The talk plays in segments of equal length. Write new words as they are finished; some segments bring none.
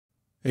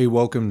Hey,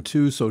 welcome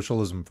to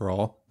Socialism for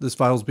All. This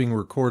file is being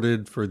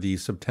recorded for the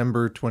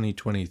September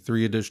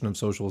 2023 edition of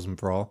Socialism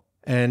for All,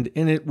 and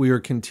in it we are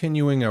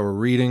continuing our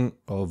reading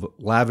of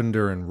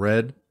Lavender in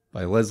Red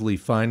by Leslie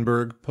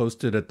Feinberg,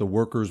 posted at the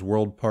Workers'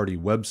 World Party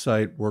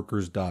website,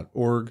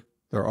 workers.org.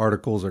 Their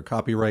articles are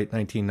copyright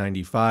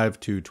 1995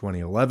 to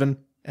 2011,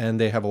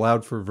 and they have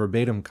allowed for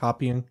verbatim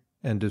copying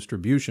and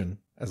distribution,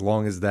 as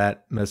long as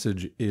that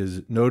message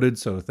is noted,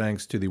 so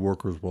thanks to the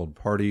Workers' World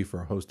Party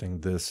for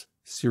hosting this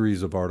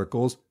series of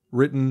articles,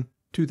 written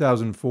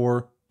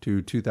 2004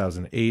 to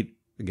 2008,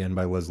 again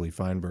by Leslie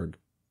Feinberg.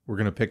 We're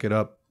going to pick it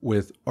up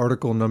with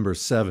article number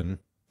 7,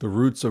 The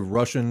Roots of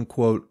Russian,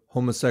 quote,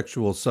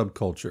 homosexual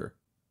subculture.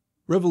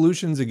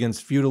 Revolutions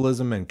against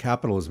feudalism and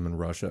capitalism in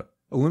Russia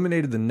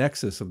illuminated the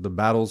nexus of the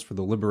battles for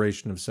the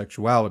liberation of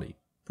sexuality,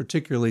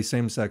 particularly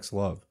same-sex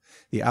love,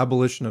 the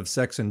abolition of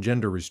sex and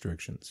gender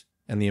restrictions,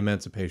 and the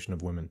emancipation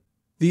of women.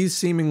 These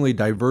seemingly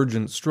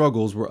divergent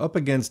struggles were up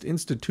against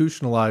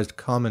institutionalized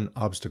common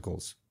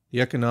obstacles. The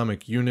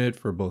economic unit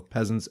for both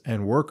peasants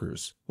and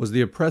workers was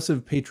the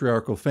oppressive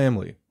patriarchal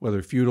family,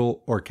 whether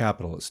feudal or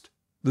capitalist.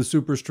 The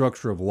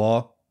superstructure of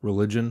law,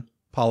 religion,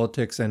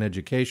 politics, and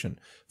education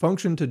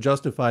functioned to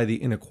justify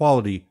the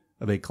inequality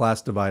of a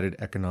class-divided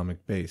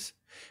economic base,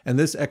 and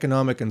this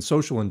economic and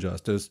social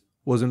injustice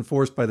was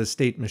enforced by the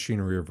state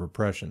machinery of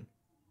repression.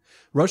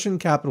 Russian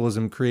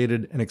capitalism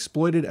created an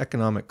exploited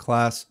economic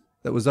class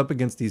that was up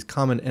against these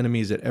common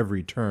enemies at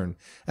every turn,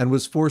 and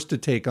was forced to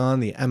take on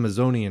the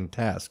Amazonian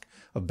task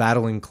of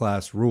battling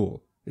class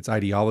rule, its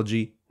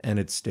ideology, and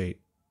its state.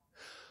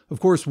 Of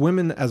course,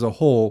 women as a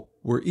whole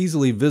were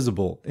easily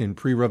visible in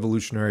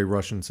pre-revolutionary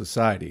Russian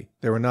society.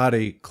 They were not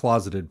a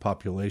closeted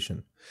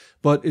population.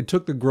 But it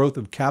took the growth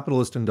of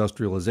capitalist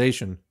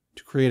industrialization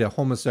to create a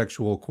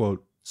homosexual,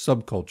 quote,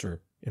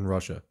 subculture in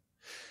Russia.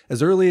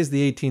 As early as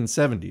the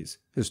 1870s,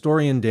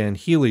 historian Dan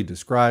Healy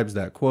describes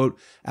that, quote,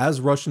 as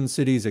Russian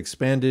cities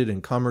expanded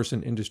and commerce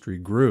and industry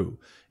grew,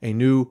 a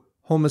new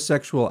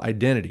homosexual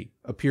identity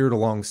appeared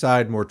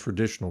alongside more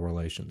traditional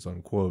relations,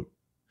 unquote.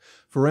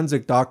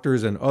 Forensic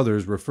doctors and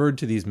others referred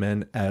to these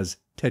men as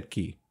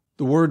tetki.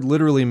 The word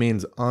literally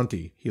means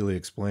auntie, Healy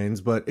explains,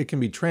 but it can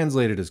be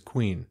translated as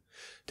queen.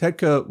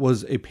 Tetka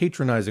was a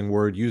patronizing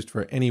word used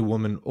for any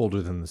woman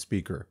older than the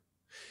speaker.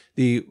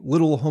 The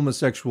little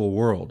homosexual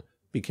world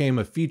became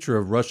a feature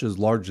of Russia's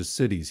largest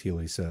cities,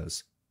 Healy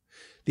says.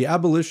 The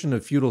abolition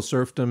of feudal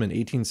serfdom in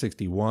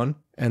 1861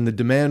 and the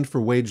demand for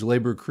wage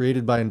labor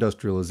created by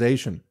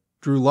industrialization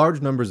drew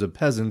large numbers of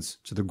peasants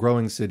to the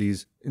growing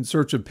cities in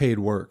search of paid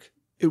work.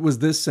 It was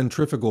this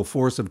centrifugal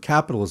force of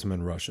capitalism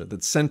in Russia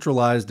that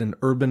centralized an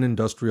urban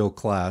industrial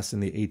class in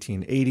the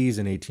 1880s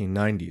and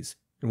 1890s,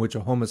 in which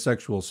a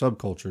homosexual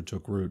subculture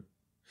took root.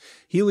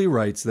 Healy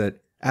writes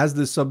that as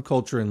this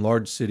subculture in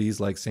large cities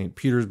like St.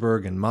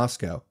 Petersburg and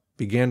Moscow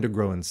began to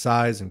grow in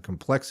size and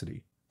complexity,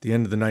 at the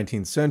end of the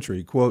 19th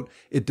century, quote,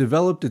 it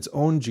developed its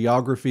own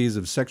geographies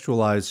of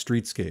sexualized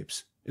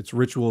streetscapes, its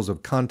rituals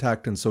of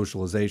contact and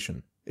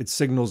socialization, its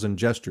signals and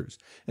gestures,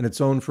 and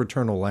its own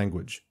fraternal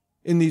language.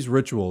 In these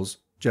rituals,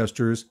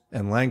 gestures,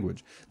 and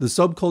language, the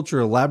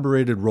subculture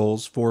elaborated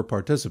roles for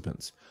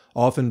participants,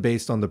 often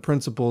based on the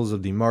principles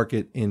of the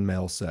market in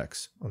male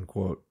sex,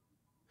 unquote.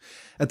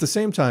 At the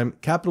same time,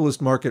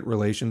 capitalist market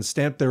relations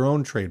stamped their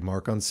own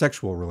trademark on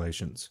sexual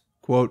relations.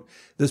 Quote,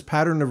 this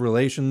pattern of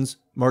relations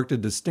marked a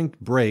distinct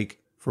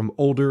break from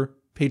older,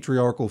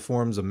 patriarchal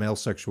forms of male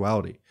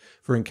sexuality,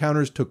 for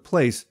encounters took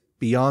place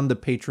beyond the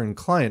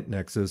patron-client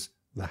nexus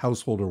of the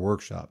householder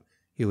workshop,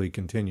 Healy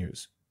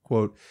continues.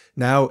 Quote,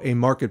 now a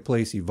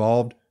marketplace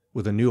evolved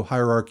with a new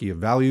hierarchy of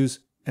values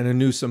and a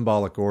new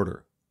symbolic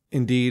order.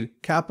 Indeed,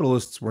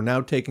 capitalists were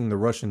now taking the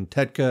Russian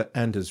Tetka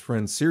and his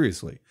friends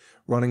seriously,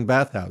 running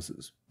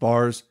bathhouses,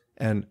 bars,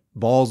 and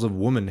balls of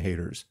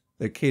woman-haters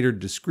that catered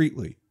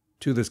discreetly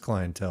to this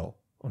clientele,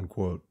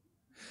 unquote.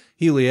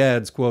 Healy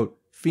adds, quote,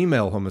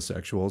 female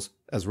homosexuals,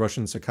 as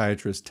Russian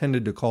psychiatrists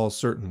tended to call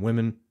certain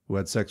women who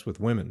had sex with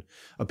women,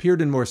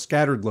 appeared in more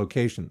scattered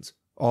locations,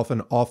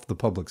 often off the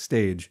public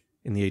stage,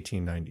 in the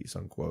 1890s,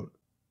 unquote.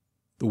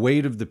 The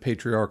weight of the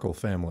patriarchal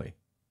family.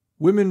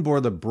 Women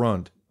bore the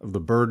brunt of the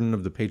burden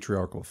of the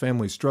patriarchal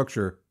family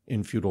structure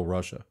in feudal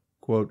Russia.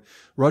 Quote,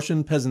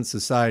 Russian peasant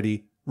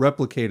society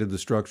replicated the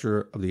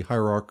structure of the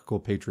hierarchical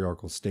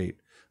patriarchal state,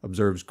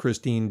 observes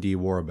Christine D.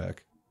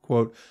 Warbeck.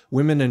 Quote,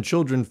 women and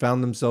children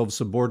found themselves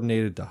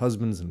subordinated to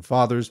husbands and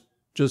fathers,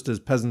 just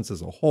as peasants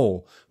as a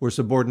whole were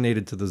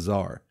subordinated to the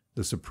Tsar,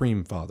 the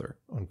supreme father,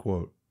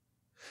 unquote.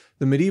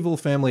 The medieval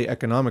family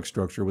economic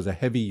structure was a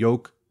heavy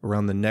yoke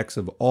around the necks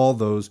of all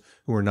those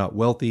who were not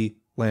wealthy,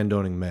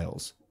 landowning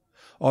males.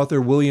 Author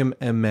William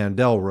M.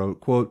 Mandel wrote,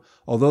 quote,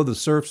 although the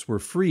serfs were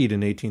freed in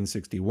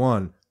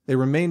 1861, they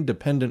remained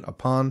dependent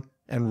upon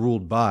and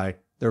ruled by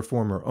their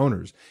former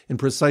owners, in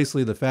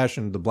precisely the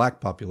fashion of the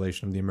black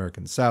population of the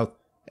American South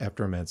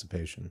after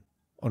emancipation,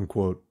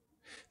 unquote.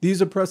 These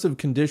oppressive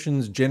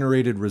conditions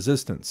generated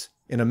resistance.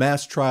 In a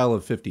mass trial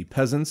of 50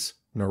 peasants,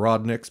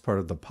 Narodniks, part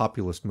of the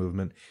populist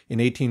movement, in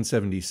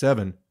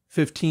 1877,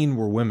 15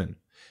 were women.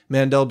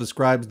 Mandel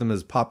describes them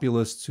as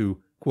populists who,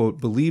 quote,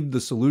 believed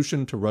the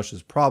solution to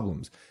Russia's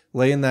problems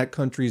lay in that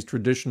country's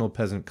traditional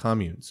peasant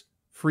communes,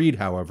 freed,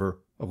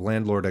 however, of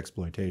landlord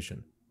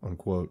exploitation,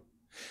 unquote.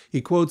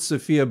 He quotes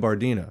Sofia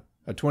Bardina,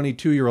 a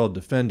 22-year-old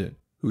defendant,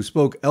 who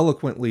spoke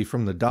eloquently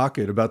from the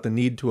docket about the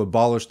need to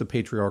abolish the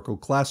patriarchal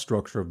class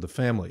structure of the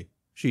family.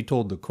 She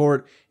told the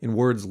court, in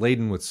words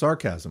laden with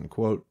sarcasm,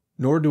 quote,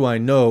 "Nor do I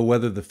know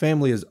whether the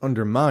family is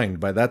undermined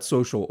by that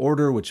social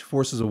order which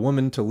forces a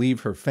woman to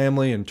leave her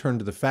family and turn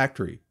to the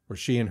factory, where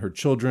she and her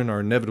children are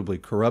inevitably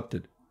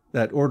corrupted.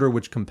 That order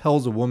which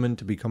compels a woman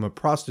to become a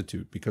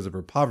prostitute because of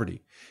her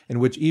poverty,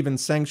 and which even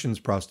sanctions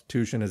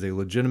prostitution as a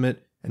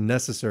legitimate and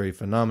necessary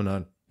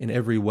phenomenon in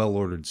every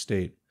well-ordered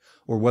state.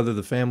 Or whether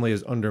the family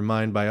is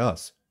undermined by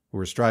us, who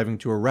are striving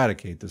to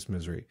eradicate this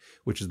misery,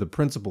 which is the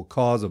principal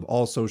cause of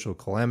all social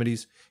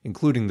calamities,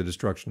 including the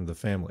destruction of the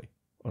family,"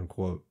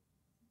 unquote.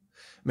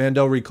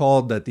 Mandel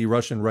recalled that the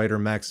Russian writer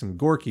Maxim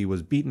Gorky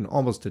was beaten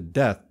almost to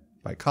death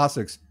by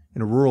Cossacks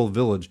in a rural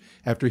village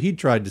after he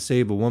tried to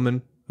save a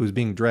woman who was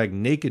being dragged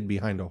naked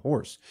behind a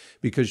horse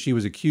because she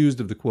was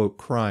accused of the, quote,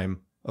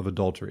 crime of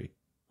adultery.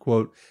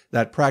 Quote,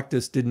 "That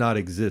practice did not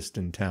exist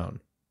in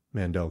town,"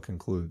 Mandel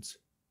concludes.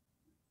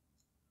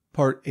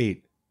 Part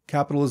 8.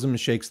 Capitalism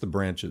Shakes the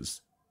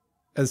Branches.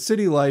 As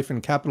city life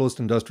and capitalist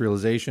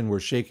industrialization were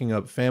shaking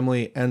up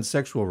family and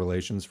sexual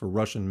relations for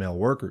Russian male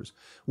workers,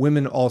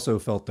 women also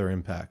felt their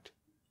impact.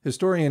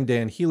 Historian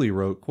Dan Healy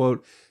wrote,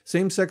 quote,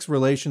 "Same-sex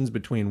relations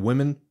between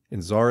women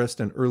in Tsarist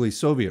and early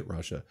Soviet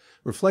Russia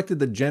reflected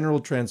the general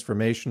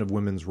transformation of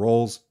women's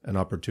roles and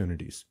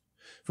opportunities.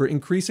 For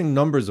increasing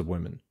numbers of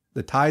women,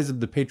 the ties of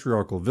the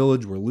patriarchal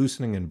village were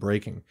loosening and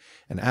breaking,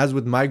 and as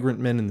with migrant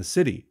men in the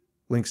city,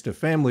 links to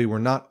family were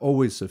not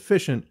always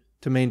sufficient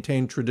to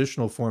maintain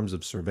traditional forms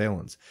of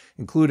surveillance,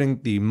 including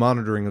the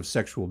monitoring of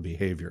sexual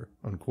behavior,"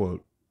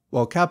 unquote.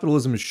 While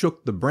capitalism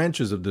shook the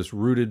branches of this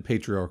rooted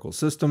patriarchal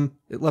system,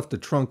 it left the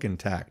trunk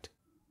intact.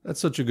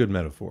 That's such a good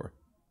metaphor.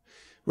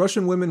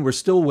 Russian women were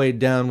still weighed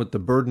down with the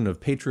burden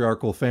of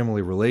patriarchal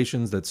family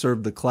relations that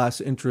served the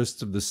class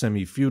interests of the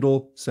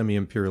semi-feudal,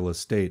 semi-imperialist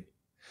state.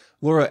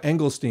 Laura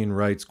Engelstein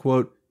writes,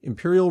 quote,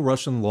 "Imperial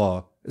Russian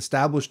law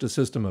established a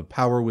system of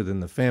power within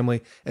the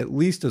family at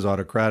least as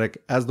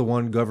autocratic as the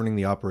one governing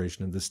the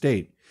operation of the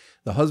state.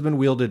 The husband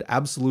wielded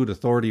absolute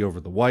authority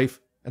over the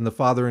wife, and the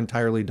father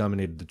entirely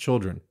dominated the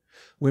children.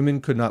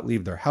 Women could not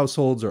leave their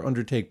households or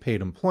undertake paid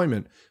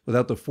employment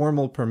without the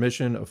formal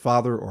permission of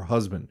father or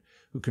husband,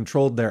 who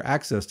controlled their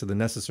access to the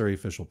necessary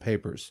official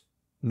papers.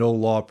 No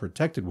law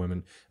protected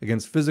women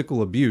against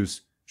physical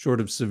abuse short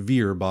of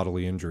severe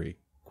bodily injury.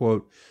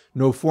 Quote,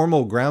 no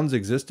formal grounds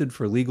existed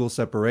for legal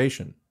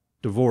separation.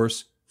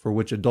 Divorce, for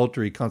which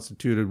adultery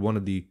constituted one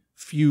of the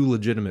few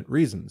legitimate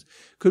reasons,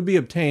 could be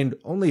obtained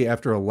only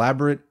after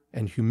elaborate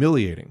and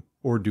humiliating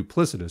or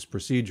duplicitous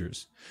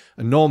procedures.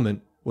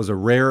 Annulment was a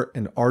rare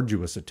and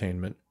arduous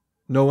attainment.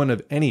 No one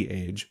of any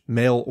age,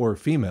 male or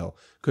female,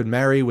 could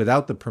marry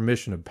without the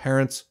permission of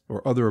parents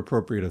or other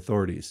appropriate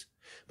authorities.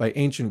 By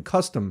ancient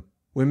custom,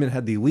 women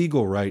had the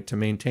legal right to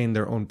maintain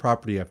their own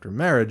property after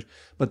marriage,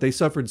 but they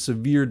suffered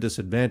severe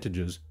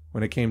disadvantages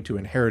when it came to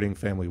inheriting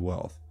family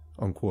wealth."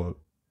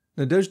 Unquote.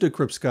 Nadezhda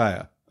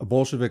Krupskaya, a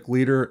Bolshevik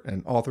leader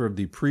and author of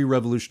the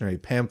pre-revolutionary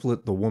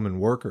pamphlet The Woman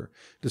Worker,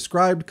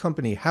 described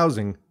company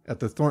housing at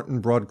the Thornton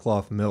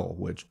Broadcloth Mill,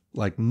 which,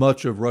 like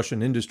much of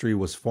Russian industry,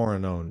 was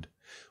foreign-owned.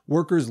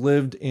 Workers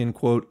lived in,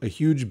 quote, a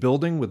huge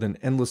building with an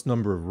endless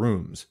number of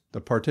rooms,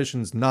 the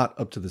partitions not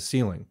up to the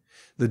ceiling.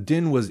 The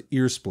din was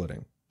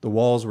ear-splitting. The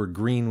walls were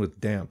green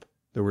with damp.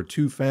 There were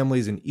 2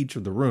 families in each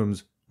of the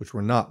rooms, which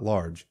were not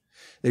large.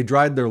 They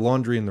dried their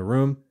laundry in the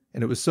room,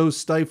 and it was so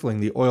stifling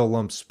the oil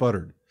lumps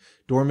sputtered.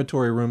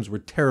 Dormitory rooms were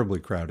terribly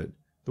crowded.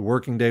 The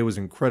working day was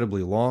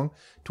incredibly long,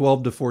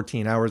 12 to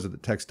 14 hours at the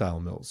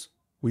textile mills.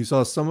 We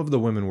saw some of the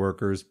women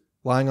workers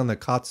lying on the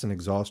cots in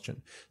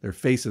exhaustion, their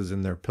faces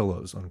in their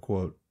pillows,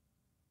 unquote.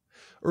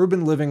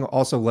 Urban living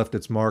also left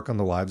its mark on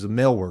the lives of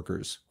male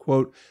workers.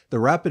 Quote, the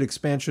rapid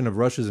expansion of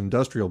Russia's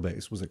industrial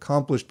base was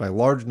accomplished by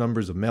large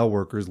numbers of male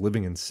workers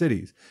living in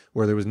cities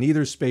where there was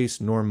neither space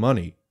nor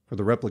money for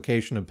the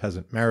replication of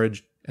peasant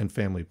marriage and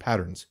family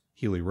patterns,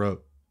 Healy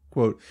wrote.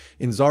 Quote,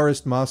 in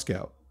Tsarist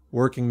Moscow,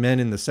 working men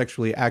in the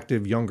sexually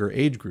active younger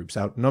age groups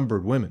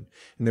outnumbered women,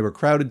 and they were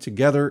crowded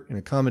together in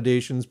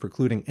accommodations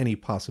precluding any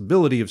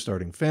possibility of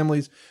starting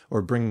families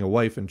or bringing a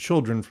wife and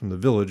children from the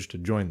village to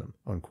join them,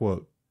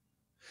 unquote.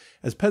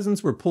 As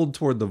peasants were pulled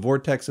toward the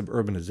vortex of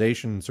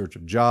urbanization in search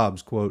of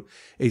jobs, quote,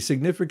 a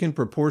significant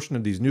proportion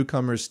of these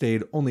newcomers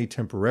stayed only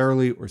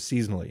temporarily or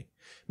seasonally.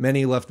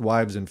 Many left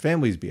wives and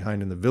families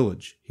behind in the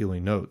village, Healy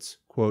notes.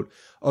 Quote,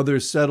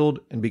 others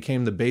settled and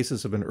became the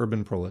basis of an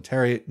urban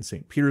proletariat in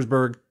St.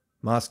 Petersburg,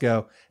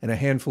 Moscow, and a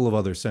handful of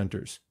other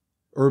centers.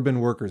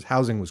 Urban workers'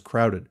 housing was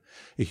crowded.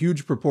 A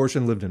huge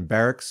proportion lived in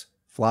barracks,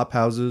 flop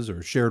houses,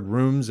 or shared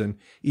rooms, and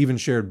even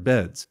shared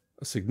beds.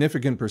 A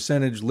significant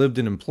percentage lived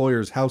in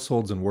employers'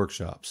 households and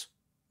workshops.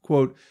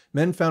 Quote,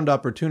 men found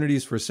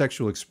opportunities for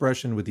sexual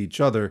expression with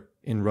each other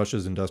in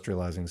Russia's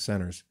industrializing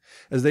centers.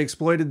 As they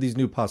exploited these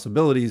new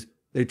possibilities,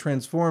 They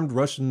transformed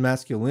Russian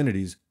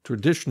masculinity's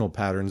traditional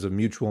patterns of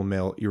mutual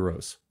male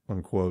eros,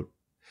 unquote.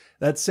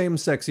 That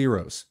same-sex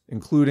eros,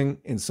 including,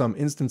 in some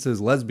instances,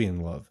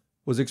 lesbian love,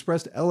 was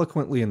expressed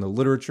eloquently in the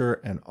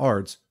literature and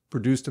arts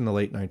produced in the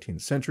late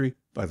 19th century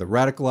by the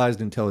radicalized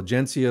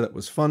intelligentsia that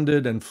was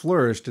funded and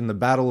flourished in the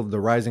battle of the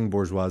rising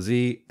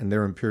bourgeoisie and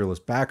their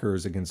imperialist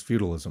backers against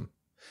feudalism.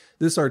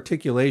 This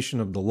articulation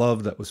of the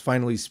love that was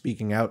finally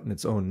speaking out in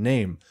its own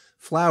name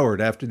flowered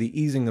after the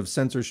easing of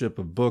censorship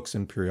of books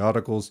and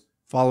periodicals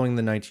following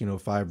the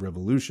 1905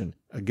 revolution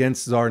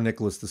against Tsar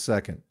Nicholas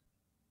II.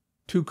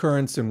 Two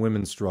currents in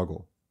women's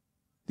struggle.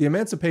 The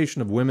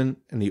emancipation of women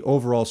and the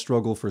overall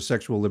struggle for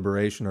sexual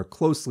liberation are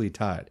closely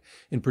tied,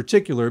 in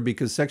particular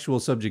because sexual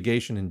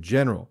subjugation in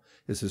general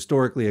is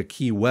historically a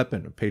key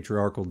weapon of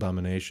patriarchal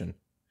domination.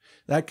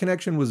 That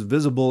connection was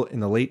visible in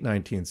the late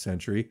 19th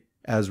century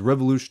as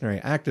revolutionary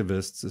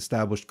activists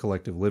established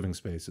collective living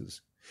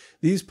spaces.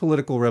 These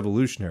political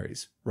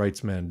revolutionaries,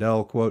 writes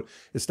Mandel, quote,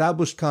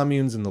 established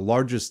communes in the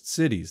largest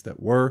cities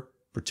that were,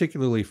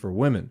 particularly for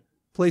women,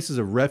 places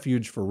of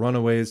refuge for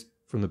runaways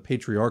from the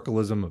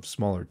patriarchalism of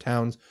smaller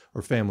towns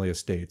or family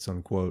estates,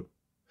 unquote.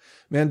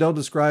 Mandel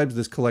describes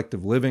this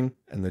collective living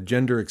and the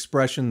gender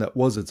expression that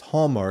was its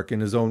hallmark in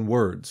his own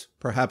words,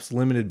 perhaps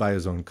limited by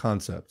his own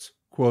concepts.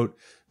 Quote,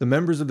 the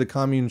members of the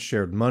commune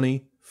shared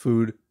money,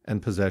 food,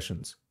 and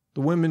possessions.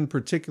 The women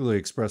particularly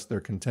expressed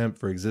their contempt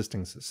for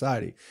existing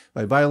society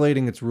by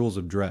violating its rules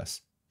of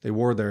dress. They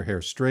wore their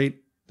hair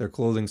straight, their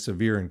clothing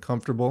severe and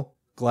comfortable,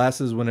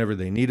 glasses whenever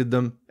they needed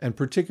them, and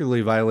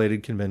particularly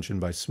violated convention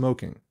by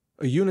smoking.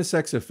 A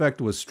unisex effect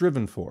was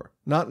striven for,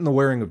 not in the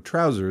wearing of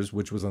trousers,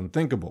 which was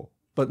unthinkable,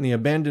 but in the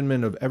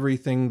abandonment of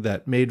everything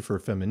that made for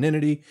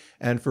femininity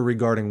and for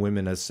regarding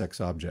women as sex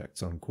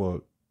objects,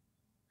 unquote.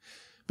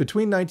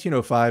 Between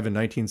 1905 and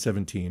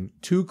 1917,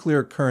 two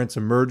clear currents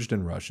emerged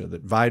in Russia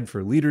that vied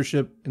for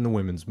leadership in the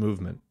women's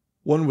movement.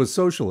 One was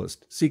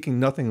socialist, seeking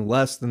nothing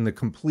less than the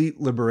complete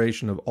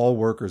liberation of all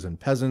workers and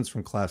peasants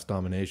from class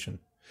domination.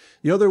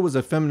 The other was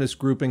a feminist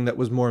grouping that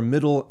was more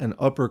middle and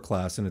upper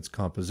class in its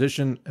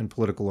composition and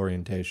political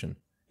orientation.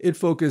 It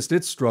focused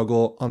its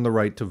struggle on the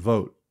right to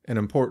vote, an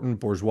important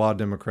bourgeois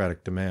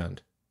democratic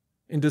demand.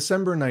 In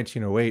December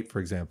 1908, for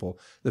example,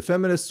 the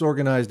feminists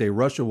organized a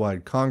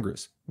Russia-wide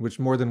Congress, in which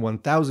more than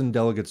 1,000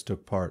 delegates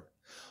took part.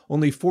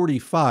 Only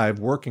 45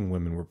 working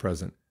women were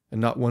present,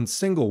 and not one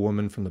single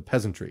woman from the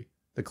peasantry,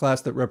 the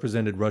class that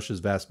represented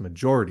Russia's vast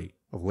majority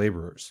of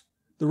laborers.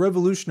 The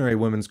revolutionary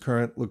women's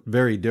current looked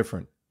very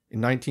different.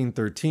 In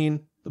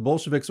 1913, the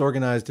Bolsheviks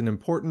organized an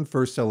important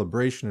first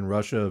celebration in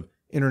Russia of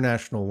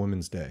International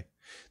Women's Day.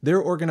 Their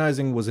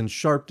organizing was in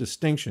sharp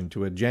distinction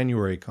to a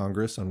January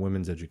Congress on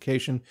women's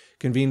education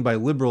convened by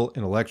liberal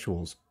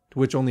intellectuals, to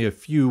which only a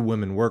few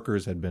women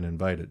workers had been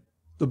invited.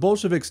 The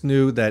Bolsheviks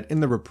knew that in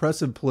the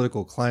repressive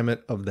political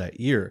climate of that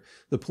year,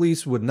 the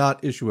police would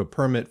not issue a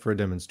permit for a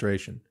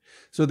demonstration,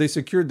 so they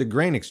secured the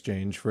grain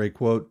exchange for a,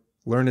 quote,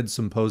 learned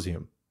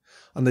symposium.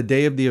 On the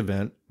day of the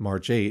event,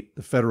 March 8,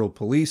 the federal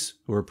police,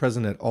 who were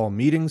present at all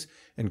meetings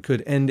and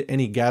could end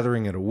any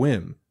gathering at a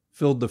whim,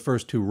 filled the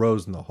first two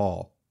rows in the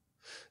hall.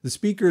 The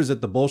speakers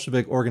at the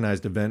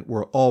Bolshevik-organized event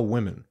were all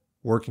women,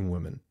 working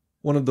women.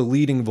 One of the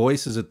leading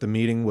voices at the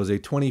meeting was a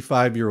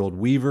 25-year-old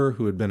weaver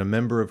who had been a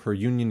member of her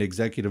union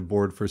executive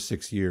board for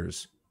 6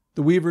 years.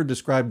 The weaver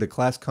described the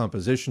class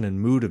composition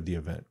and mood of the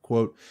event.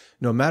 Quote,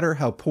 no matter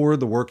how poor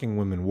the working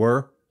women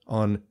were,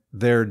 on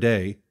their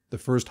day, the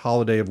first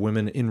holiday of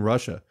women in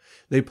Russia,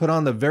 they put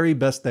on the very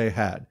best they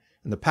had,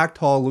 and the packed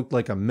hall looked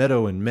like a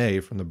meadow in May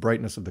from the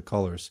brightness of the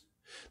colors.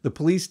 The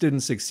police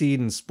didn't succeed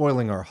in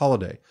spoiling our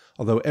holiday,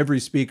 although every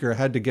speaker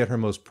had to get her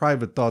most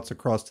private thoughts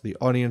across to the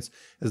audience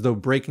as though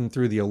breaking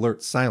through the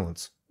alert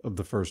silence of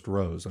the first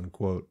rows,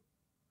 unquote.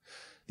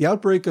 The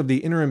outbreak of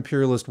the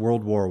inter-imperialist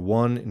World War I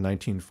in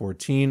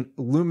 1914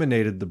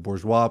 illuminated the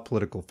bourgeois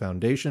political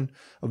foundation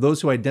of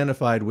those who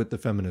identified with the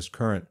feminist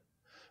current.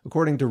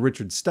 According to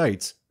Richard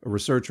Steitz, a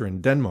researcher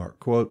in Denmark,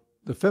 quote,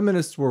 the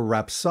feminists were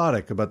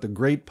rhapsodic about the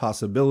great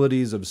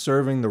possibilities of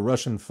serving the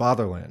Russian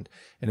fatherland,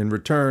 and in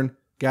return,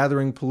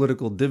 gathering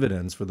political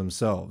dividends for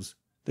themselves.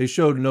 They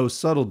showed no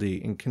subtlety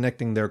in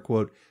connecting their,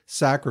 quote,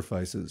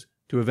 sacrifices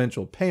to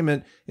eventual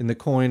payment in the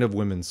coin of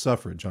women's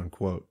suffrage,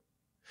 unquote.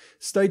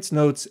 Steitz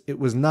notes it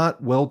was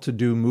not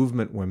well-to-do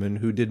movement women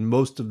who did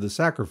most of the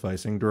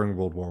sacrificing during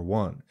World War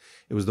I.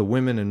 It was the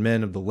women and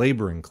men of the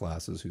laboring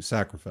classes who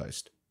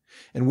sacrificed.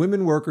 And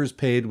women workers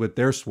paid with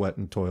their sweat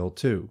and toil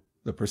too.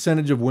 The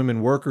percentage of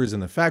women workers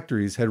in the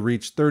factories had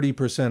reached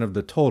 30% of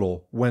the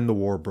total when the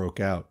war broke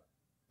out.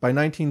 By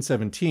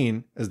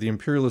 1917, as the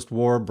imperialist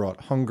war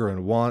brought hunger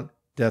and want,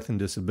 death and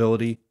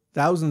disability,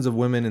 thousands of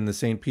women in the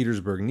St.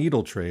 Petersburg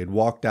needle trade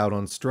walked out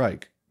on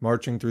strike,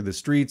 marching through the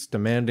streets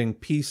demanding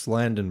peace,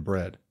 land, and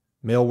bread.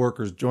 Male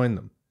workers joined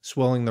them,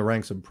 swelling the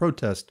ranks of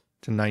protest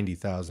to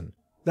 90,000.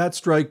 That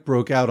strike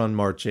broke out on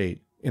March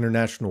 8,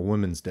 International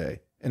Women's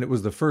Day, and it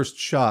was the first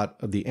shot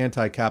of the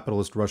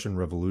anti-capitalist Russian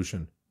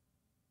Revolution.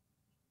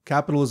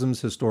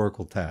 Capitalism's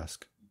historical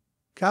task.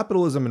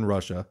 Capitalism in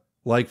Russia,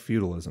 like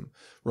feudalism,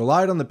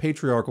 relied on the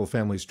patriarchal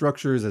family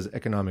structures as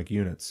economic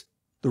units.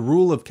 The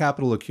rule of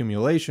capital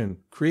accumulation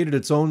created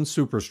its own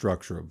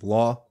superstructure of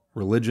law,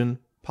 religion,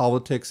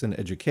 politics, and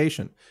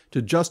education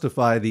to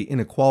justify the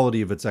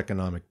inequality of its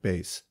economic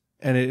base,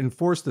 and it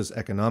enforced this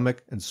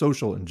economic and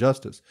social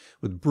injustice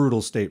with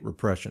brutal state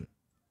repression.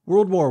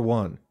 World War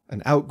I,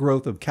 an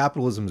outgrowth of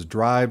capitalism's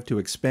drive to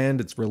expand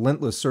its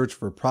relentless search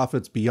for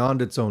profits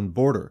beyond its own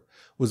border,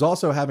 was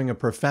also having a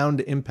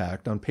profound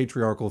impact on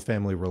patriarchal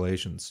family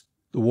relations.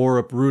 The war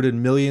uprooted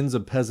millions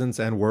of peasants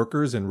and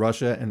workers in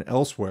Russia and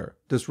elsewhere,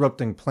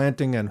 disrupting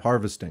planting and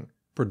harvesting,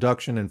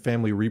 production and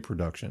family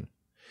reproduction.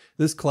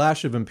 This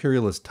clash of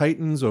imperialist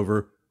titans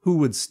over who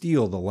would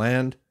steal the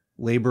land,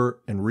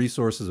 labor, and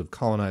resources of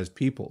colonized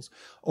peoples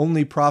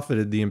only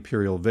profited the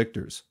imperial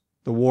victors.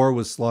 The war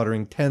was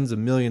slaughtering tens of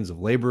millions of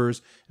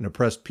laborers and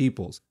oppressed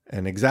peoples,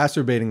 and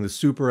exacerbating the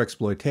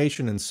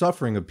super-exploitation and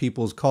suffering of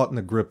peoples caught in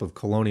the grip of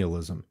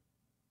colonialism.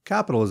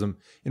 Capitalism,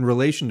 in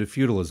relation to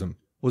feudalism,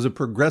 was a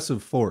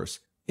progressive force,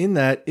 in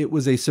that it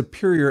was a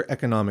superior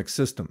economic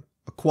system,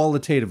 a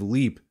qualitative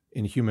leap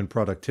in human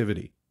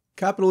productivity.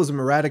 Capitalism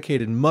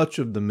eradicated much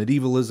of the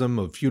medievalism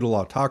of feudal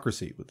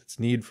autocracy with its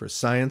need for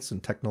science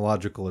and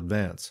technological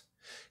advance.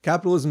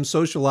 Capitalism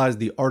socialized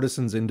the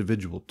artisan's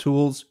individual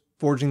tools,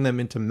 forging them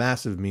into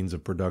massive means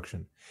of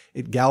production.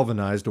 It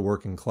galvanized a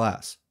working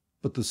class.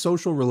 But the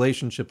social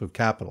relationship of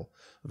capital,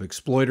 of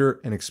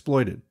exploiter and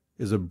exploited,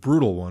 is a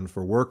brutal one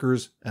for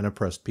workers and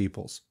oppressed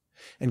peoples.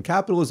 And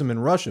capitalism in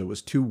Russia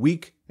was too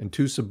weak and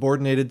too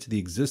subordinated to the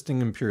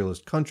existing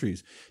imperialist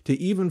countries to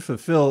even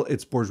fulfill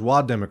its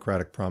bourgeois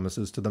democratic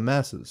promises to the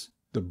masses.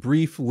 The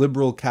brief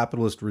liberal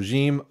capitalist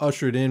regime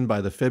ushered in by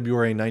the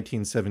February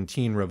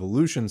 1917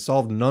 revolution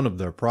solved none of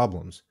their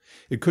problems.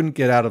 It couldn't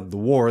get out of the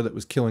war that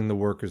was killing the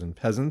workers and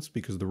peasants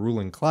because the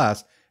ruling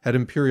class had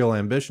imperial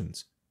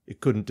ambitions. It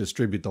couldn't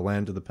distribute the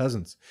land to the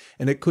peasants,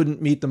 and it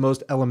couldn't meet the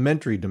most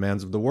elementary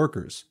demands of the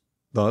workers.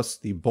 Thus,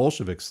 the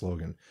Bolshevik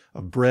slogan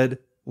of bread,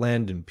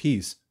 land, and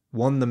peace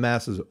won the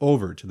masses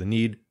over to the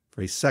need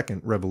for a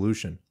second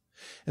revolution.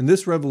 And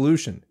this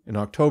revolution, in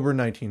October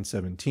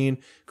 1917,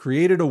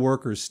 created a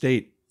workers'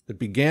 state that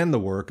began the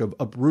work of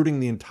uprooting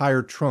the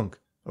entire trunk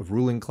of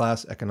ruling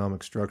class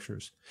economic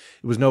structures.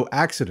 It was no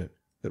accident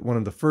that one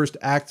of the first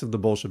acts of the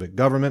Bolshevik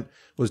government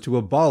was to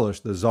abolish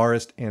the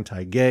Tsarist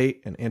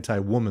anti-gay and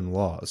anti-woman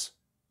laws.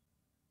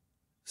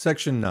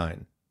 Section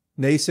 9.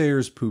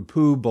 Naysayers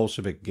pooh-pooh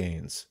Bolshevik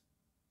gains.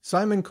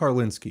 Simon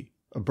Karlinsky,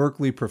 a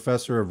Berkeley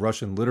professor of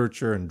Russian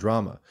literature and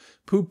drama,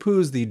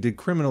 pooh-poohs the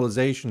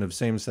decriminalization of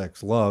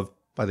same-sex love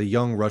by the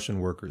young Russian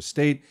workers'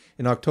 state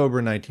in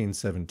October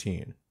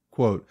 1917.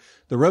 Quote,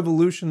 "The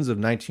revolutions of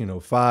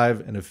 1905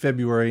 and of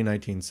February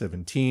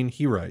 1917,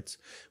 he writes,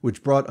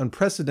 which brought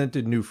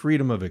unprecedented new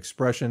freedom of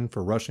expression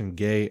for Russian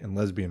gay and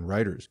lesbian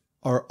writers,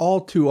 are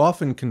all too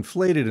often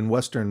conflated in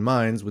Western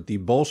minds with the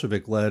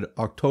Bolshevik-led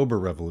October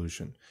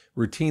Revolution,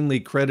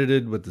 routinely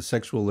credited with the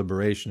sexual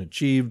liberation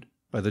achieved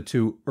by the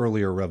two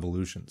earlier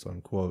revolutions."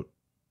 Unquote.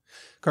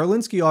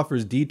 Karlinsky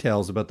offers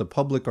details about the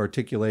public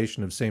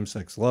articulation of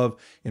same-sex love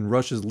in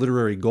Russia's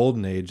literary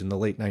golden age in the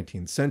late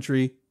 19th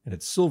century and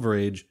its silver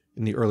age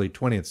in the early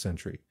 20th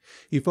century.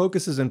 He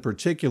focuses in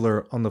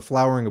particular on the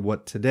flowering of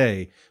what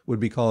today would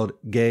be called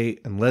gay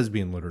and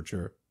lesbian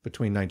literature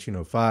between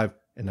 1905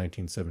 and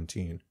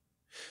 1917.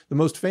 The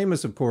most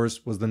famous, of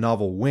course, was the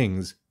novel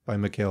Wings by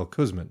Mikhail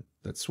Kuzmin,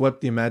 that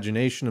swept the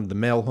imagination of the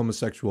male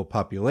homosexual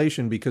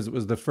population because it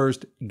was the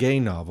first gay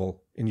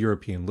novel in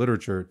European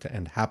literature to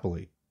end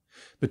happily.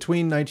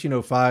 Between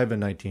 1905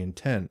 and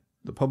 1910,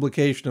 the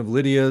publication of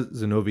Lydia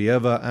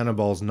Zinovieва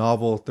Annabal's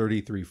novel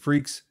 33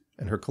 Freaks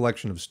and her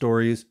collection of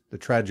stories, The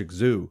Tragic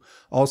Zoo,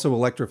 also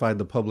electrified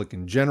the public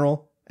in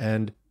general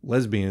and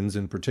lesbians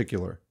in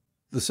particular.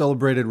 The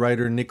celebrated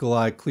writer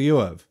Nikolai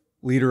Kliuev,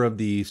 leader of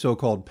the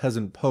so-called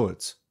peasant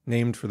poets,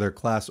 named for their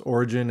class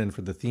origin and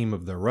for the theme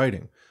of their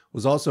writing,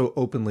 was also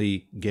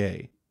openly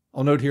gay.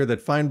 I'll note here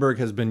that Feinberg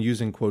has been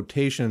using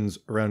quotations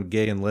around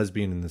gay and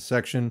lesbian in this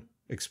section.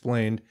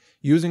 Explained,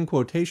 using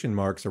quotation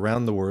marks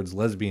around the words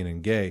lesbian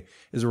and gay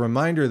is a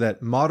reminder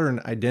that modern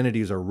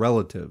identities are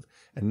relative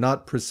and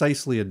not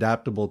precisely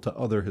adaptable to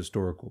other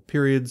historical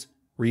periods,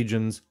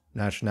 regions,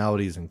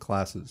 nationalities, and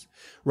classes.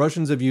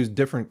 Russians have used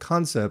different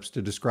concepts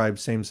to describe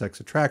same-sex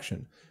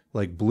attraction,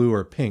 like blue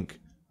or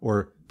pink,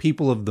 or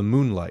people of the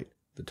moonlight,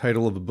 the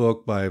title of a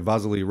book by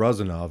Vasily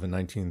Rozanov in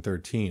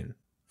 1913.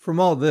 From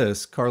all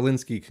this,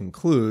 Karlinsky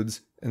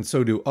concludes, and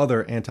so do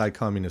other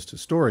anti-communist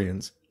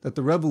historians, that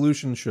the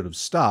revolution should have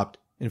stopped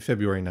in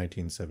February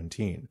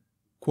 1917.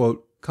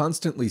 Quote,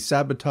 "Constantly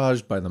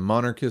sabotaged by the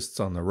monarchists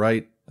on the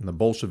right and the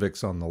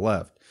Bolsheviks on the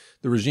left,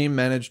 the regime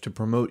managed to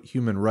promote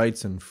human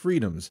rights and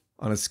freedoms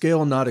on a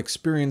scale not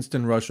experienced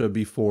in Russia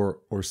before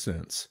or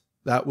since.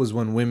 That was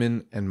when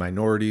women and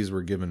minorities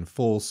were given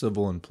full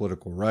civil and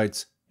political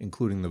rights,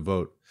 including the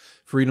vote.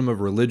 Freedom of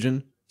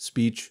religion,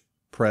 speech,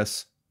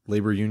 press,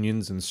 labor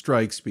unions, and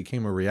strikes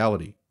became a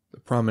reality. The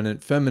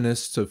prominent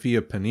feminist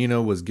Sofia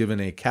Panina was given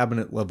a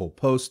cabinet-level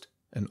post,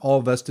 and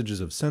all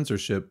vestiges of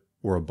censorship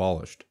were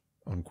abolished."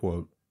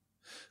 Unquote.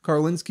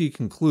 Karlinsky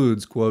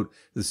concludes, quote,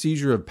 "The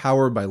seizure of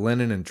power by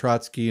Lenin and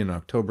Trotsky in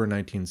October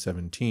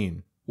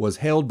 1917 was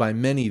hailed by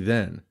many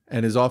then,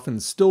 and is often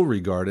still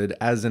regarded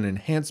as an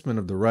enhancement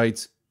of the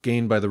rights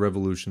gained by the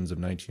revolutions of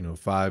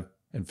 1905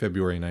 and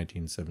February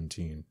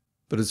 1917.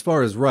 But as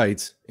far as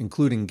rights,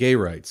 including gay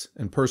rights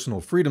and personal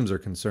freedoms are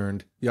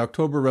concerned, the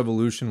October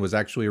Revolution was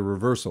actually a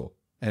reversal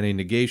and a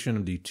negation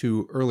of the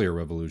two earlier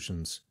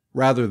revolutions,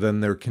 rather than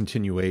their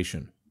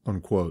continuation."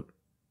 Unquote.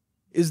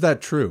 Is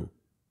that true?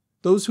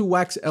 Those who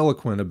wax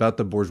eloquent about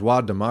the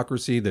bourgeois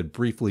democracy that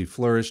briefly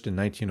flourished in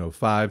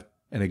 1905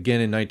 and again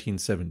in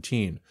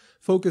 1917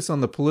 focus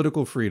on the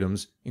political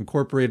freedoms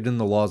incorporated in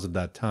the laws of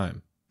that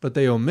time, but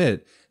they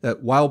omit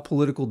that while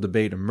political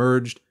debate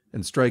emerged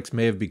and strikes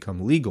may have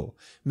become legal,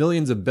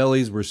 millions of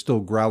bellies were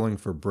still growling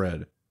for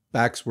bread.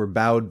 Backs were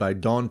bowed by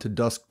dawn to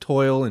dusk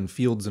toil in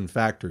fields and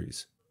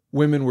factories.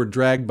 Women were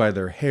dragged by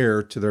their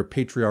hair to their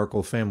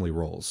patriarchal family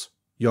roles.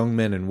 Young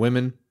men and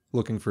women,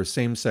 looking for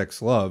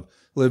same-sex love,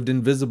 lived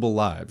invisible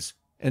lives,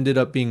 ended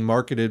up being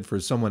marketed for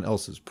someone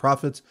else's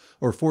profits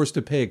or forced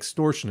to pay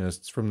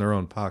extortionists from their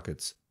own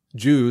pockets.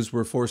 Jews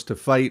were forced to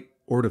fight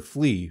or to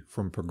flee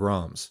from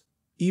pogroms.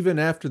 Even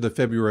after the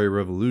February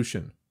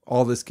Revolution,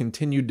 all this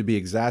continued to be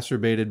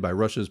exacerbated by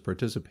Russia's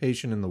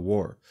participation in the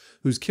war,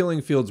 whose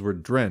killing fields were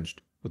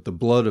drenched with the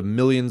blood of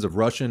millions of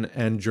Russian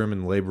and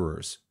German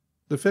laborers.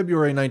 The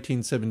February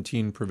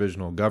 1917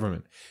 provisional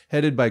government,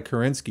 headed by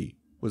Kerensky,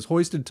 was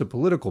hoisted to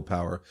political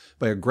power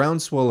by a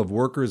groundswell of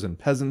workers and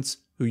peasants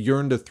who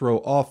yearned to throw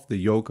off the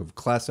yoke of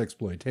class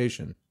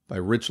exploitation by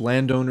rich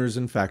landowners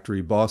and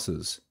factory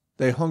bosses.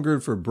 They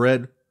hungered for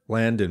bread,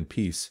 land, and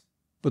peace.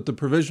 But the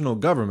provisional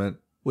government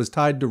was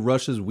tied to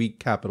Russia's weak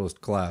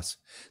capitalist class.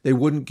 They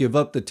wouldn't give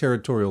up the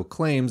territorial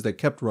claims that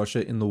kept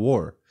Russia in the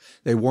war.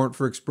 They weren't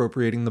for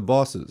expropriating the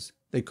bosses.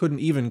 They couldn't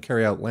even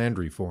carry out land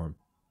reform.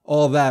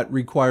 All that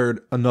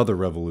required another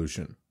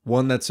revolution,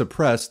 one that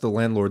suppressed the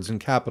landlords and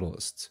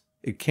capitalists.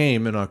 It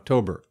came in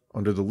October,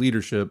 under the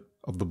leadership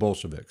of the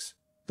Bolsheviks.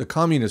 The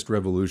communist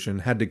revolution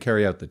had to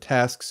carry out the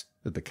tasks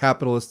that the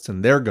capitalists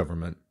and their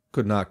government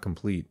could not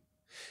complete.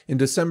 In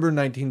December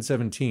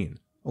 1917,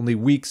 only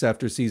weeks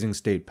after seizing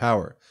state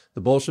power,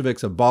 the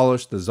Bolsheviks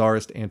abolished the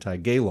Tsarist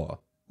anti-gay law,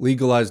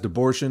 legalized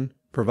abortion,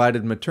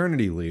 provided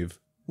maternity leave,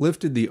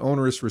 lifted the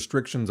onerous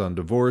restrictions on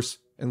divorce,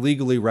 and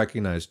legally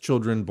recognized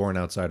children born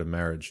outside of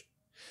marriage.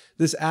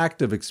 This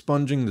act of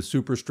expunging the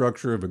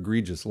superstructure of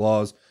egregious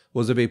laws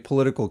was of a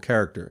political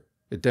character.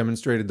 It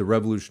demonstrated the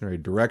revolutionary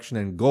direction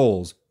and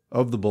goals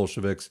of the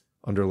Bolsheviks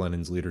under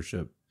Lenin's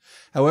leadership.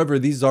 However,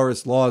 these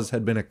Tsarist laws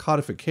had been a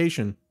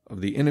codification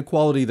of the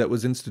inequality that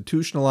was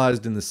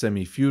institutionalized in the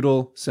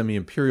semi-feudal,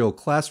 semi-imperial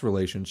class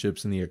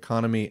relationships in the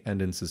economy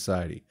and in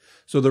society.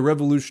 So the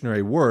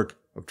revolutionary work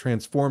of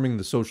transforming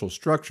the social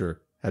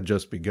structure had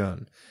just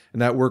begun,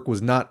 and that work was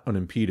not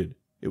unimpeded.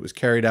 It was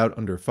carried out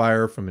under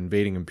fire from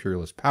invading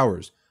imperialist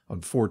powers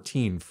on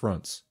 14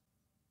 fronts.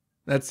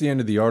 That's the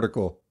end of the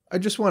article. I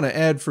just want to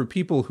add, for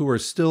people who are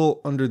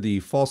still under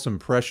the false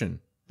impression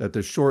that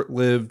the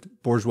short-lived,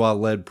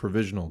 bourgeois-led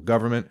provisional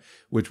government,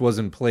 which was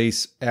in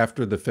place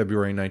after the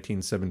February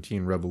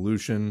 1917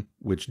 revolution,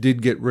 which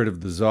did get rid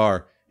of the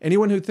Tsar,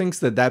 anyone who thinks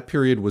that that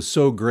period was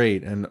so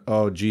great and,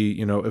 oh gee,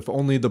 if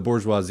only the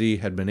bourgeoisie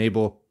had been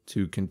able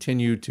to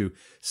continue to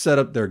set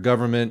up their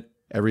government,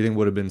 everything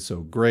would have been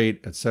so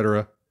great,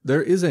 etc.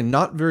 There is a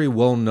not very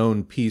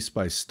well-known piece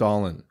by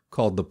Stalin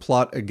called The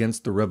Plot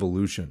Against the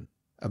Revolution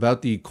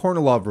about the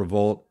Kornilov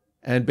Revolt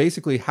and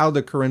basically how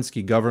the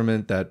Kerensky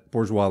government, that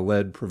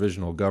bourgeois-led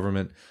provisional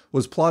government,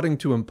 was plotting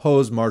to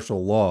impose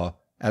martial law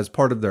as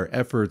part of their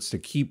efforts to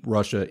keep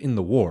Russia in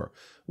the war,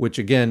 which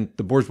again,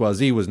 the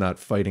bourgeoisie was not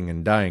fighting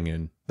and dying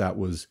in. That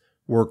was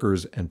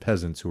workers and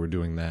peasants who were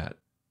doing that.